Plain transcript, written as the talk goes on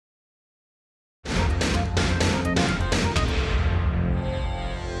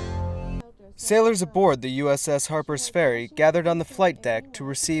Sailors aboard the USS Harpers Ferry gathered on the flight deck to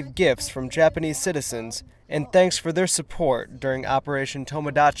receive gifts from Japanese citizens and thanks for their support during Operation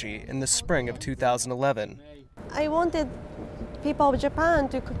Tomodachi in the spring of 2011. I wanted people of Japan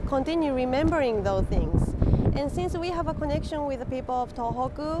to continue remembering those things. And since we have a connection with the people of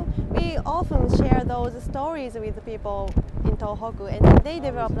Tohoku, we often share those stories with the people in Tohoku, and they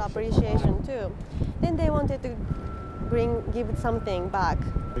developed appreciation too. Then they wanted to give something back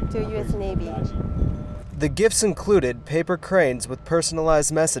to U.S. Navy. The gifts included paper cranes with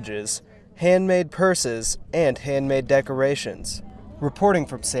personalized messages, handmade purses, and handmade decorations. Reporting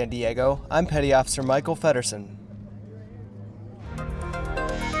from San Diego, I'm Petty Officer Michael Feddersen.